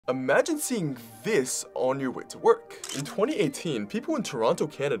Imagine seeing this on your way to work. In 2018, people in Toronto,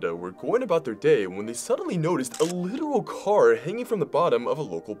 Canada were going about their day when they suddenly noticed a literal car hanging from the bottom of a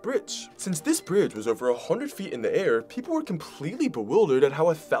local bridge. Since this bridge was over 100 feet in the air, people were completely bewildered at how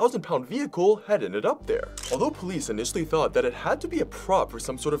a 1,000-pound vehicle had ended up there. Although police initially thought that it had to be a prop for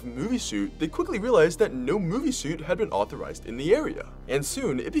some sort of movie shoot, they quickly realized that no movie shoot had been authorized in the area. And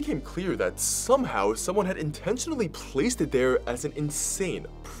soon, it became clear that somehow someone had intentionally placed it there as an insane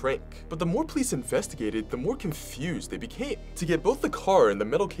prank. But the more police investigated, the more confused they became. To get both the car and the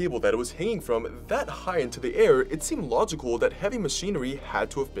metal cable that it was hanging from that high into the air, it seemed logical that heavy machinery had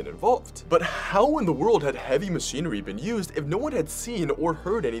to have been involved. But how in the world had heavy machinery been used if no one had seen or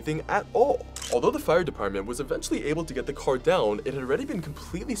heard anything at all? Although the fire department was eventually able to get the car down, it had already been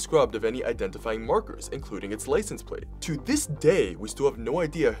completely scrubbed of any identifying markers, including its license plate. To this day, we still have no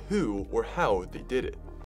idea who or how they did it.